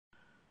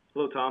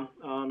Hello, Tom.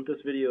 This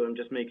video I'm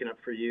just making up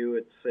for you.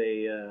 It's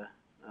a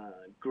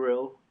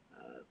grill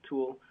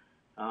tool,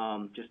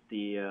 just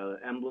the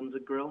emblems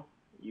of grill.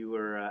 You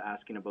were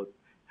asking about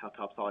how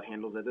TopSolid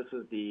handles it. This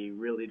is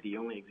really the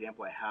only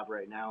example I have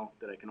right now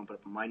that I can open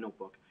up in my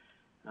notebook.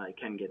 I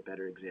can get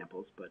better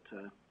examples, but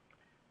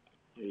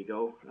here you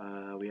go.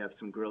 We have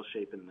some grill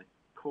shape in the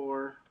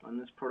core on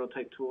this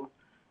prototype tool,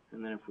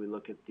 and then if we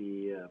look at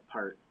the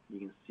part, you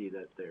can see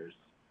that there's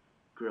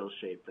grill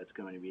shape that's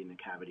going to be in the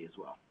cavity as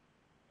well.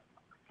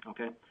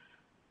 Okay,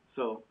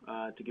 so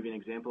to give you an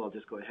example, I'll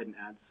just go ahead and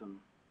add some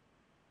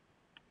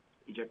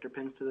ejector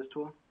pins to this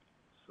tool.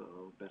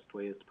 So best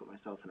way is to put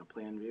myself in a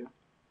plan view.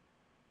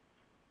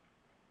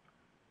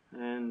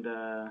 And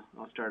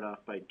I'll start off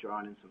by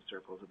drawing in some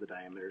circles of the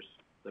diameters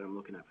that I'm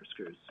looking at for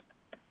screws.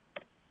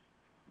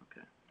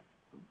 Okay,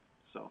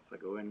 so if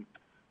I go in,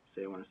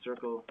 say I want a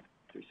circle,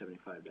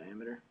 375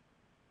 diameter,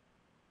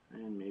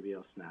 and maybe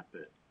I'll snap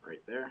it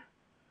right there,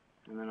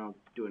 and then I'll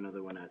do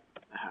another one at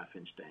a 1/2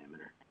 inch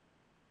diameter.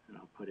 And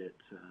I'll put it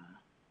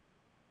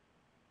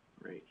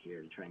right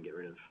here to try and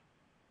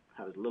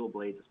have as little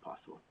blades as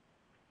possible.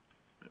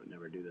 I would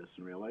never do this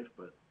in real life,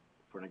 but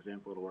for an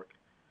example it'll work.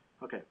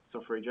 Okay,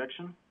 so for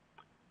ejection,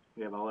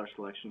 we have all our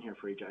selection here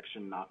for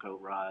ejection: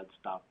 knockout rods,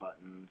 stop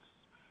buttons,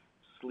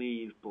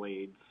 sleeve,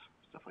 blades,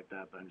 stuff like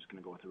that, but I'm just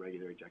going to go with the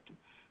regular ejecting.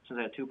 Since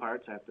I have two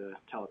parts, I have to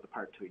tell it the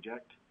part to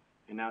eject,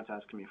 and now it's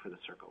asking me for the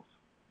circles.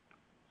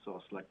 So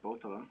I'll select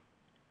both of them,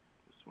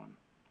 this one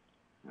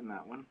and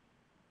that one.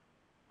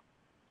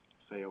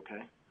 Say OK,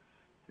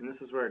 and this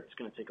is where it's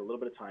going to take a little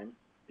bit of time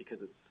because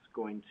it's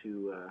going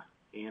to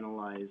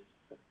analyze.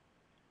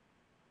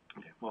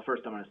 Okay, well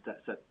first I'm going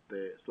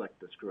to select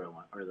the screw I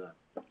want, or the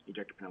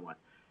ejector pin I want,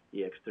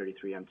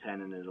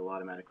 EX33M10, and it'll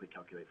automatically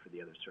calculate for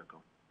the other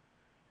circle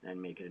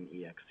and make it an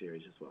EX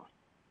series as well,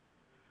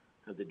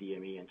 of the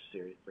DME inch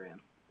series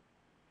brand.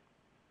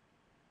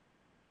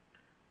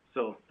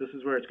 So this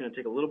is where it's going to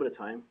take a little bit of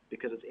time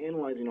because it's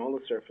analyzing all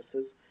the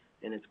surfaces,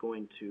 and it's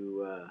going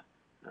to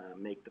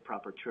make the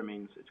proper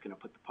trimmings. It's going to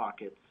put the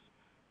pockets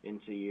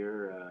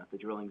into the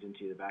drillings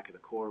into the back of the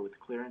core with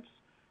clearance,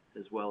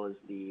 as well as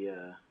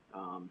the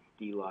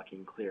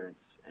de-locking clearance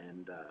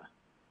and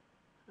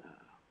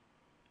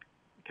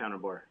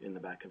counterbore in the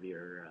back of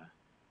your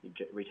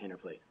retainer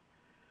plate.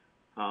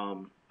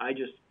 I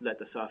just let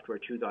the software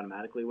choose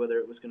automatically whether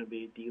it was going to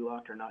be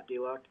de-locked or not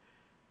de-locked.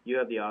 You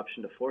have the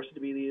option to force it to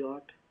be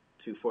de-locked,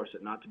 to force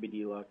it not to be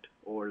de-locked,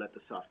 or let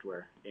the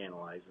software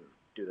analyze and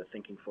do the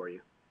thinking for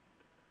you.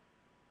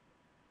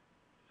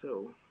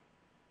 So,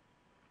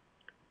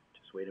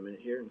 just wait a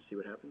minute here and see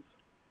what happens.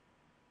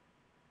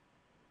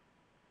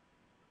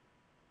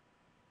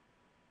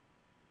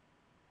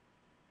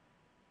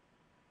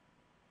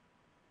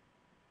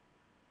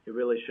 It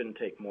really shouldn't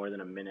take more than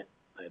a minute,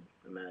 I'd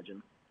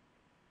imagine.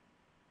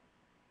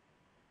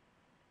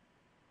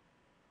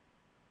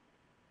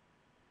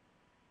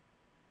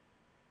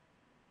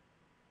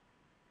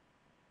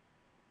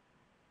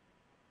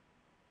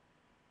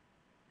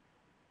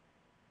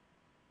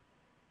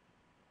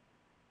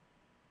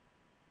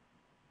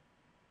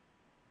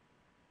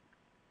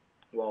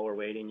 While we're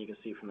waiting, you can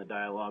see from the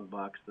dialog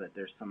box that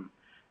there's some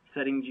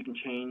settings you can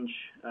change.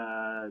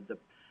 The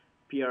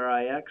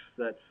PRIX,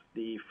 that's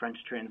the French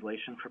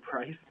translation for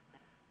price.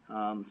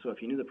 So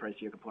if you knew the price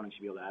of your components,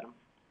 you'd be able to add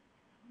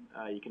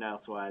them. You can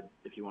also add,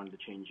 if you wanted to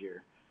change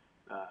your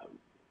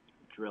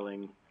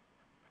drilling,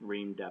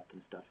 ream depth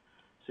and stuff.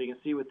 So you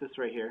can see with this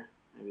right here,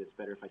 maybe it's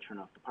better if I turn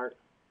off the part.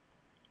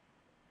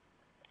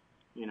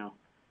 You know,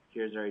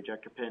 here's our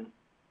ejector pin.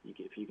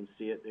 If you can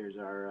see it, there's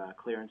our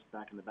clearance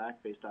back in the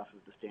back based off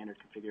of the standard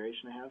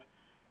configuration I have.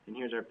 And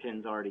here's our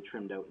pins already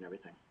trimmed out and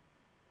everything.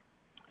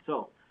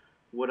 So,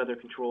 what other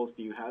controls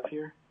do you have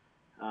here?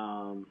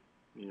 You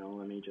know,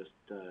 let me just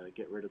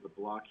get rid of the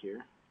block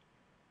here.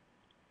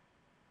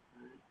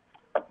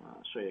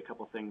 I'll show you a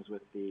couple things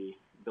with the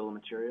bill of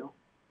material.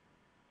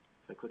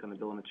 If I click on the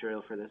bill of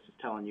material for this, it's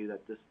telling you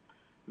that this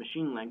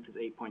machine length is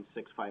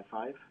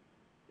 8.655.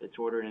 It's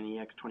ordered an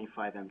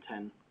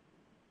EX25M10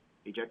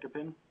 ejector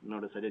pin.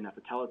 Notice I didn't have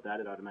to tell it that.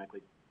 It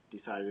automatically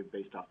decided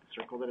based off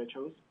the circle that I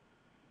chose.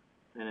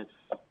 And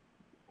it's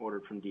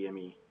ordered from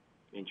DME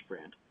inch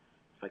brand.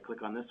 If I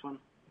click on this one,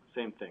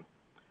 same thing.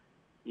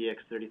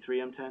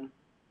 EX33M10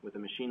 with a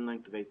machine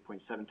length of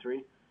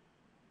 8.73.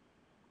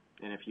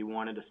 And if you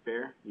wanted a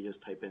spare, you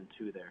just type in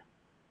 2 there.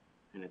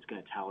 And it's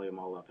going to tally them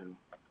all up and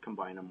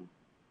combine them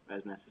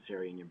as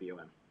necessary in your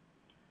BOM.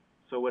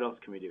 So what else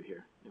can we do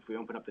here? If we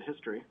open up the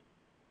history,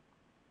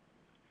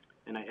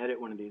 and I edit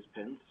one of these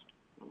pins,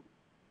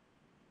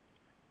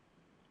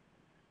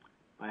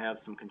 I have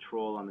some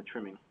control on the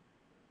trimming.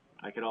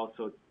 I could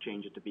also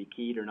change it to be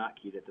keyed or not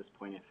keyed at this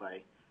point if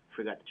I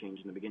forgot to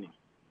change in the beginning.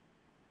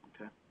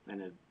 Okay,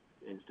 and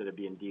instead of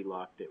being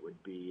de-locked, it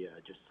would be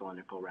just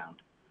cylindrical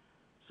round.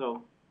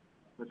 So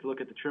let's look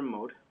at the trim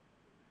mode.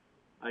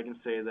 I can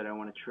say that I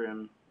want to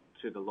trim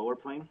to the lower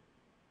plane.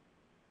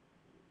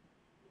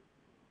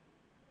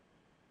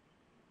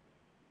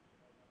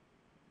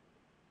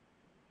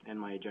 And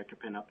my ejector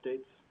pin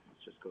updates.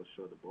 Let's just go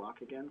show the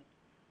block again,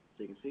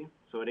 so you can see.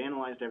 So it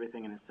analyzed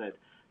everything and it said,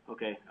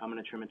 okay, I'm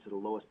going to trim it to the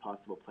lowest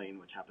possible plane,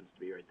 which happens to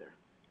be right there.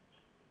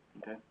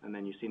 Okay, and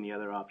then you've seen the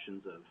other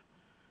options of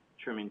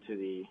trimming to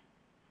the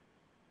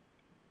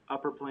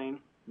upper plane,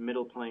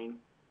 middle plane,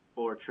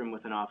 or trim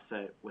with an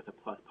offset with a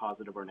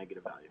positive or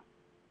negative value.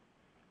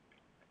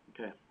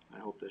 Okay, I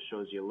hope this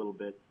shows you a little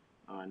bit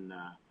on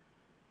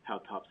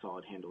how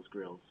TopSolid handles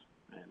grills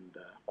and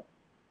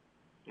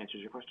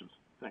answers your questions.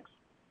 Thanks.